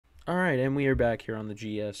All right, and we are back here on the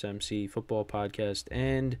GSMC football podcast.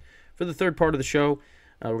 And for the third part of the show,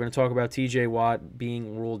 we're going to talk about TJ Watt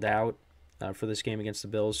being ruled out for this game against the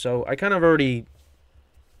Bills. So I kind of already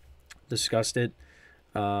discussed it,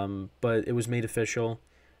 but it was made official.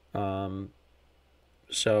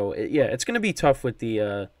 It's going to be tough with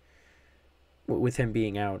the with him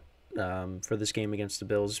being out for this game against the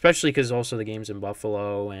Bills, especially because also the game's in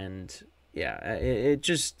Buffalo, and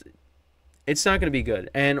it's not going to be good.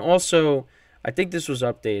 And also, I think this was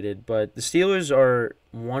updated, but the Steelers are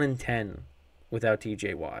 1-10 without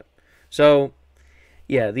TJ Watt. So,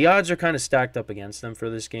 yeah, the odds are kind of stacked up against them for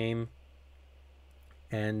this game.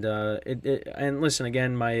 And and listen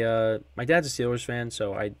again, my dad's a Steelers fan,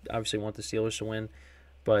 so I obviously want the Steelers to win.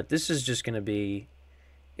 But this is just going to be,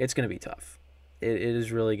 it's going to be tough. It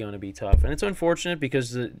is really going to be tough, and it's unfortunate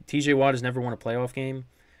because TJ Watt has never won a playoff game,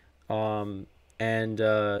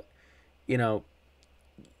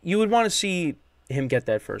 you would want to see him get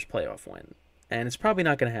that first playoff win, and it's probably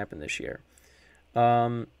not going to happen this year.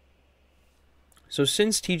 So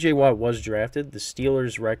since TJ Watt was drafted, the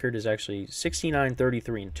Steelers' record is actually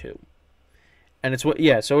 69-33-2, and so it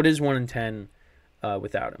is 1-10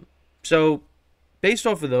 without him. So based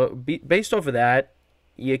off of that,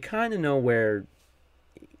 you kind of know where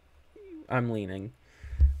I'm leaning.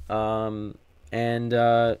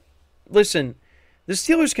 Listen, the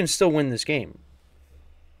Steelers can still win this game.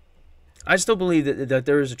 I still believe that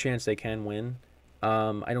there is a chance they can win.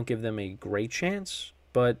 I don't give them a great chance,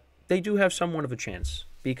 but they do have somewhat of a chance,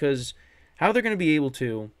 because how they're going to be able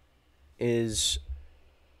to is,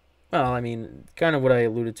 kind of what I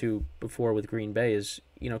alluded to before with Green Bay is,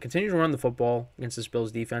 continue to run the football against this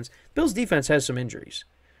Bills defense. Bills defense has some injuries,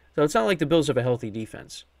 so it's not like the Bills have a healthy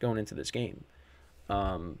defense going into this game.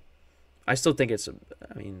 I still think it's a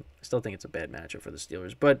bad matchup for the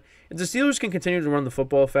Steelers. But if the Steelers can continue to run the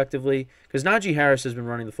football effectively, because Najee Harris has been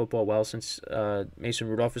running the football well since Mason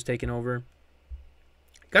Rudolph has taken over,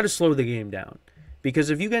 got to slow the game down.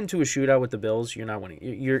 Because if you get into a shootout with the Bills, you're not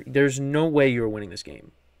winning. There's no way you're winning this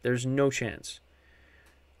game. There's no chance.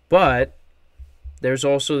 But there's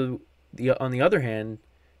also, on the other hand,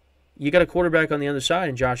 you got a quarterback on the other side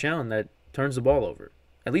in Josh Allen that turns the ball over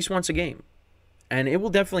at least once a game. And it will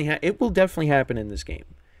definitely happen in this game.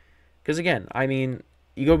 Because, again,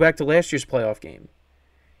 you go back to last year's playoff game.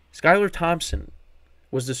 Skylar Thompson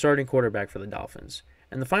was the starting quarterback for the Dolphins.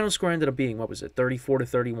 And the final score ended up being,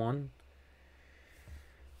 34-31?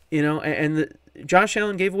 Josh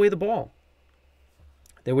Allen gave away the ball.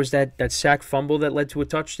 There was that sack fumble that led to a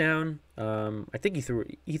touchdown. I think he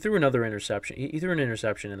threw another interception. He threw an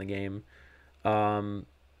interception in the game.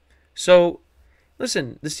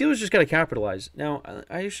 Listen, the Steelers just got to capitalize. Now,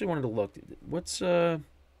 I actually wanted to look. What's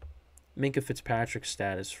Minkah Fitzpatrick's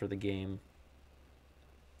status for the game?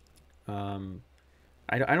 I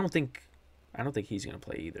don't think he's going to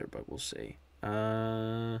play either, but we'll see.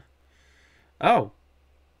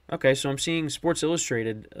 Okay, so I'm seeing Sports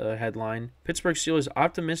Illustrated headline, Pittsburgh Steelers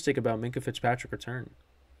optimistic about Minkah Fitzpatrick return.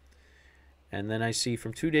 And then I see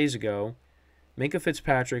from 2 days ago, Minkah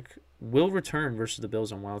Fitzpatrick will return versus the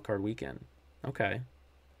Bills on Wild Card Weekend. Okay.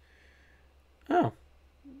 Oh.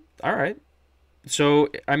 All right. So,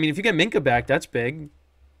 if you get Minkah back, that's big.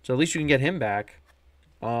 So at least you can get him back.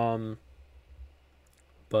 But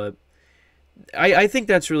I think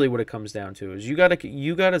that's really what it comes down to, is you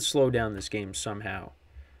gotta slow down this game somehow.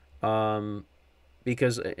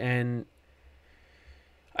 Because I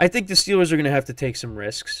think the Steelers are going to have to take some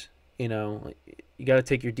risks. You got to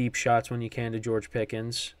take your deep shots when you can to George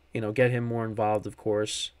Pickens. Get him more involved, of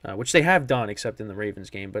course, which they have done, except in the Ravens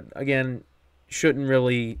game. But again, shouldn't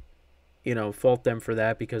really, fault them for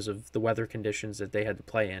that because of the weather conditions that they had to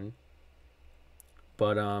play in.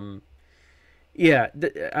 But the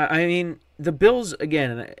Bills,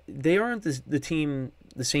 again, they aren't the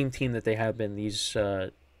same team that they have been these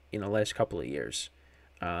last couple of years.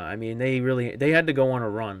 They had to go on a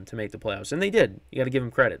run to make the playoffs, and they did. You got to give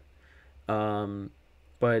them credit.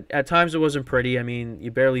 But at times it wasn't pretty.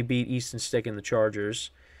 You barely beat Easton Stick and the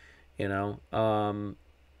Chargers, And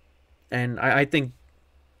I think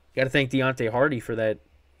you got to thank Deontay Hardy for that,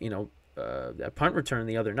 that punt return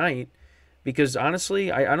the other night, because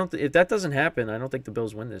honestly, I don't. If that doesn't happen, I don't think the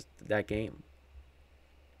Bills win that game.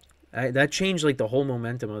 That changed the whole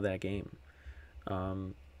momentum of that game.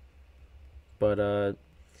 I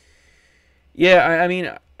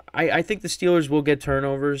think the Steelers will get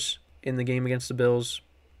turnovers in the game against the Bills,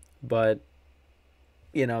 but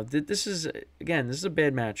this is a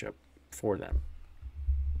bad matchup for them.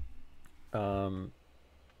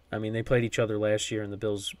 They played each other last year and the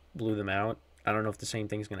Bills blew them out. I don't know if the same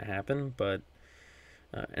thing's going to happen, but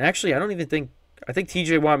And actually, I think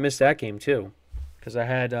T.J. Watt missed that game too, because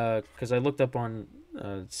I looked up on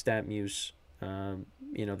StatMuse,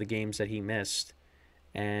 the games that he missed,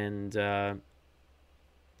 and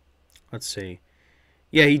let's see,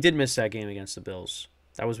 yeah, he did miss that game against the Bills.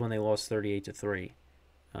 That was when they lost 38-3.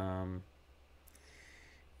 Um,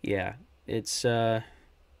 yeah, it's wait,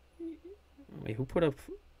 who put up?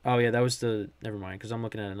 Oh yeah, that was the. Never mind, because I'm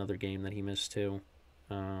looking at another game that he missed too.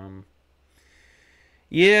 Um,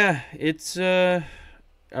 yeah, it's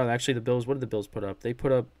Oh, actually, the Bills. What did the Bills put up? They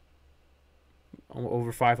put up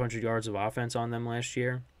over 500 yards of offense on them last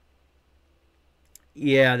year.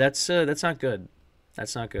 Yeah, that's not good.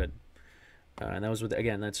 That's not good. And that was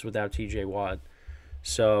that's without T.J. Watt.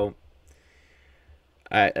 So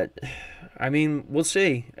I I mean, we'll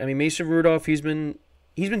see. I mean, Mason Rudolph, he's been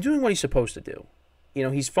doing what he's supposed to do.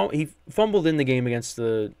 He fumbled in the game against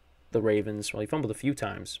the Ravens. Well, he fumbled a few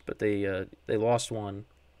times, but they lost one.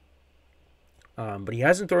 But he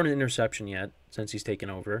hasn't thrown an interception yet since he's taken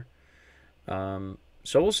over. So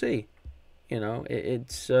we'll see. But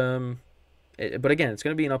again, it's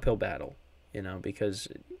going to be an uphill battle. Because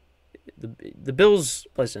the Bills,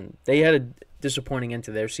 listen, they had a disappointing end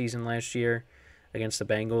to their season last year against the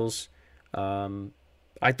Bengals.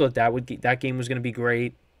 I thought that game was going to be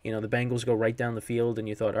great. The Bengals go right down the field, and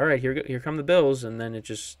you thought, all right, here come the Bills, and then it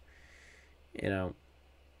just, it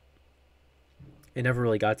never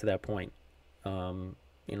really got to that point. The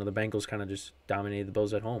Bengals kind of just dominated the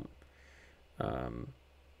Bills at home.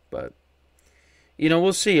 But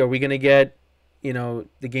we'll see. Are we going to get, the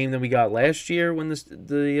game that we got last year when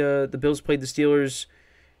the Bills played the Steelers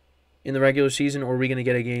in the regular season, or are we going to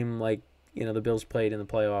get a game like, the Bills played in the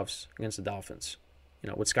playoffs against the Dolphins,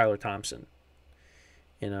 with Skylar Thompson?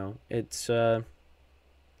 It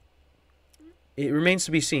remains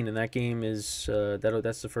to be seen, and that game is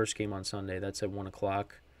that's the first game on Sunday. That's at 1:00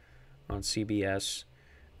 on CBS,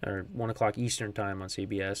 or 1:00 Eastern time on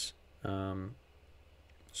CBS.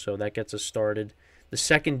 So that gets us started. The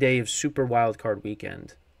second day of Super Wildcard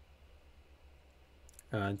Weekend.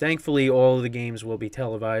 Thankfully, all of the games will be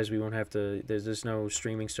televised. We won't have to. There's no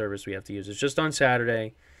streaming service we have to use. It's just on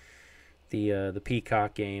Saturday, the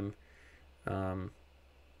Peacock game.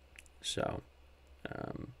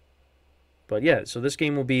 But yeah, so this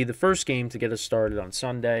game will be the first game to get us started on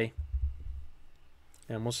Sunday,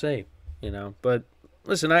 and we'll see. But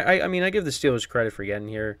listen, I mean, I give the Steelers credit for getting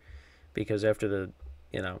here, because after the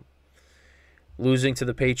losing to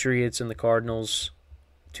the Patriots and the Cardinals,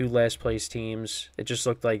 two last place teams, it just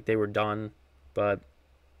looked like they were done. But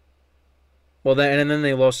and then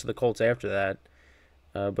they lost to the Colts after that.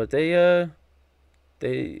 But they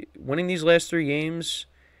winning these last three games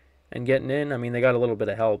and getting in. I mean, they got a little bit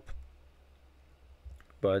of help,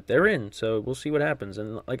 but they're in. So we'll see what happens.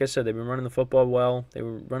 And like I said, they've been running the football well. They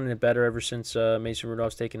were running it better ever since Mason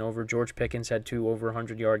Rudolph's taken over. George Pickens had 2 over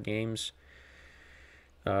 100-yard games.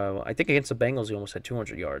 I think against the Bengals, he almost had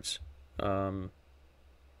 200 yards. And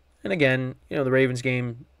again, the Ravens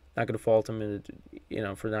game, not going to fault him,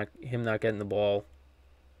 for not getting the ball.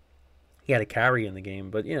 He had a carry in the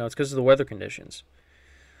game, but it's because of the weather conditions.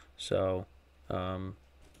 So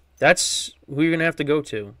that's who you're going to have to go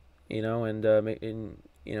to, and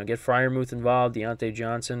get Freiermuth involved, Deontay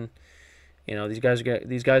Johnson. These guys are going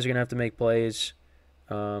to have to make plays.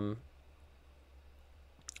 But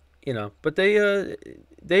they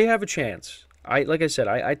have a chance. Like I said,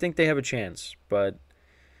 I think they have a chance, but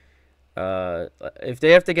if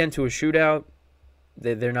they have to get into a shootout,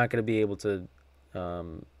 they're not going to be able to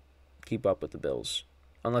keep up with the Bills,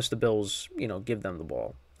 unless the Bills, give them the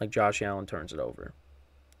ball, like Josh Allen turns it over.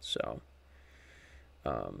 So,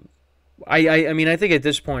 I mean, I think at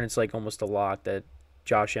this point it's like almost a lock that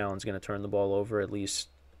Josh Allen's going to turn the ball over at least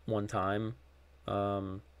one time.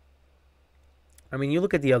 I mean, you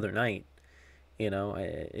look at the other night,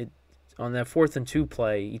 on that 4th and 2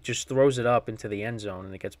 play, he just throws it up into the end zone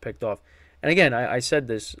and it gets picked off. And again, I said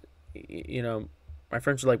this, my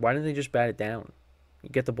friends were like, why didn't they just bat it down? You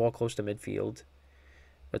get the ball close to midfield.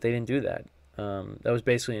 But they didn't do that. That was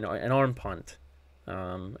basically an arm punt.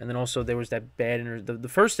 And then also there was that bad the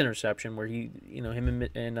first interception where him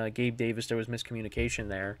and Gabe Davis, there was miscommunication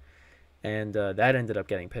there, and that ended up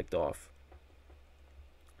getting picked off.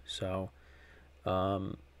 So,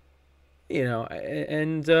 and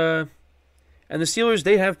the Steelers,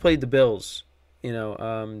 they have played the Bills,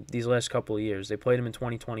 these last couple of years. They played them in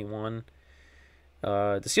 2021.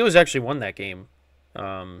 The Steelers actually won that game.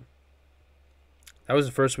 That was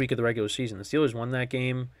the first week of the regular season. The Steelers won that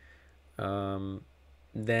game.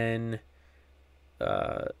 Then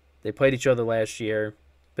they played each other last year.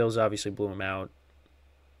 Bills obviously blew them out.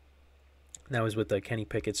 That was with Kenny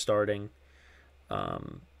Pickett starting.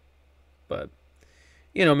 But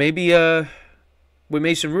maybe with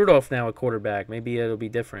Mason Rudolph now at quarterback, maybe it'll be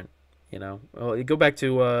different. Well, go back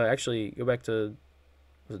to was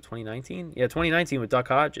it 2019? Yeah, 2019 with Duck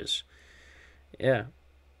Hodges. Yeah.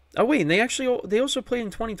 Oh wait, and they also played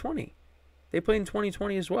in 2020. They played in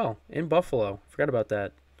 2020 as well in Buffalo. Forgot about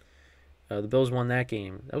that. The Bills won that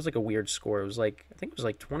game. That was like a weird score. It was like I think it was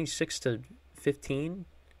like 26-15.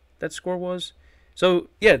 That score was. So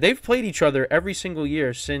yeah, they've played each other every single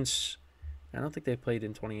year since. I don't think they played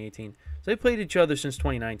in 2018. So they played each other since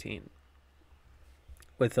 2019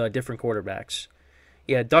 with different quarterbacks.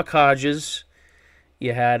 You had Duck Hodges.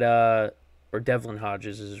 You had or Devlin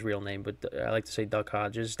Hodges is his real name, but I like to say Duck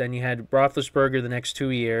Hodges. Then you had Roethlisberger the next 2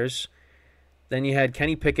 years. Then you had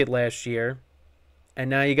Kenny Pickett last year. And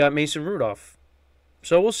now you got Mason Rudolph.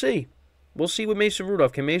 So we'll see. We'll see with Mason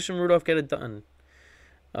Rudolph. Can Mason Rudolph get it done?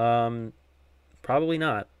 Probably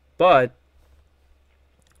not. But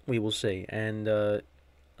we will see. And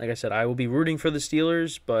like I said, I will be rooting for the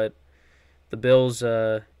Steelers, but the Bills,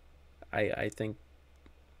 I think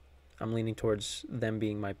I'm leaning towards them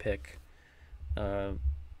being my pick. And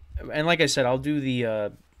like I said, I'll do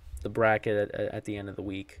the bracket at the end of the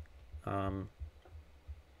week.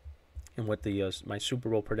 And what my Super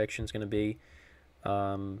Bowl prediction is going to be.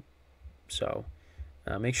 So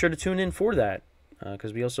make sure to tune in for that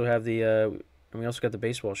because we also have and we also got the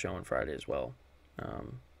baseball show on Friday as well.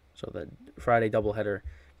 So the Friday doubleheader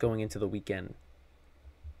going into the weekend.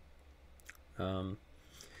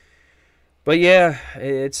 But yeah,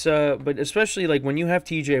 it's but especially like when you have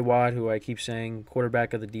T.J. Watt, who I keep saying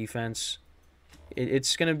quarterback of the defense,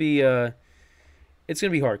 it's gonna be hard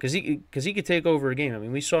because he could take over a game. I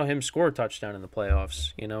mean, we saw him score a touchdown in the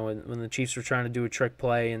playoffs. When the Chiefs were trying to do a trick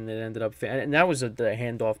play and it ended up and that was the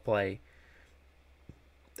handoff play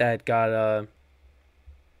that got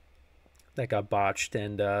botched,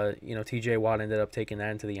 and T.J. Watt ended up taking that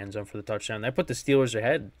into the end zone for the touchdown. That put the Steelers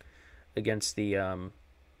ahead against the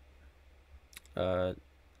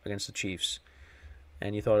Chiefs,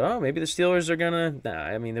 and you thought, oh, maybe the Steelers are gonna. Nah,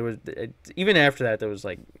 I mean, there was even after that, there was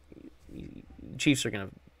like, Chiefs are gonna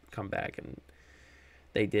come back, and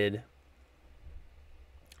they did.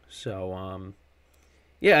 So,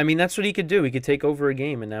 yeah, I mean, that's what he could do. He could take over a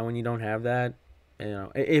game, and now when you don't have that,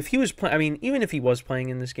 if he was playing, I mean, even if he was playing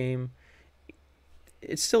in this game,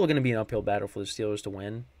 it's still going to be an uphill battle for the Steelers to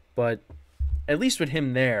win. But at least with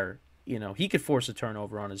him there, he could force a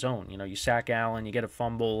turnover on his own. You sack Allen, you get a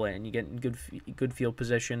fumble, and you get good field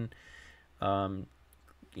position, and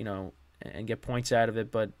get points out of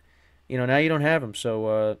it. But, now you don't have him.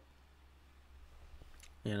 So,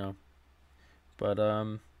 but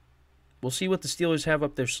we'll see what the Steelers have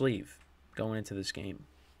up their sleeve going into this game.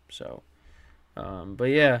 So, but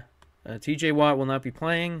yeah, T.J. Watt will not be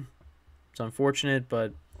playing. It's unfortunate,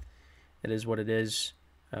 but it is what it is.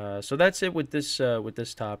 So that's it with this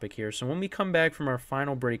topic here. So when we come back from our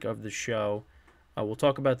final break of the show, we'll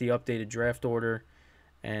talk about the updated draft order,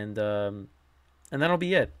 and that'll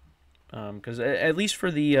be it. Because at least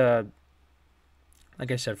for the like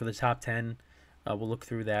I said, for the top 10, we'll look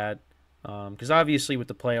through that. Because obviously with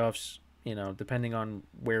the playoffs, depending on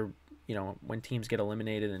where when teams get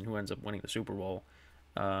eliminated and who ends up winning the Super Bowl,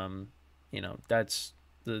 that's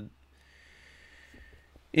the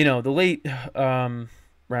late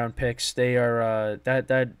round picks. They are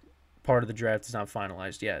that part of the draft is not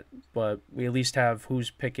finalized yet, but we at least have who's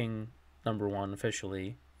picking number one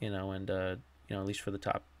officially, and at least for the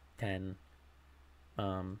top 10,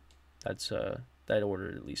 that's that order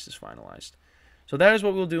at least is finalized. So that is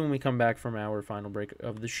what we'll do when we come back from our final break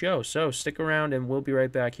of the show. So stick around, and we'll be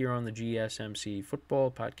right back here on the GSMC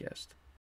Football Podcast.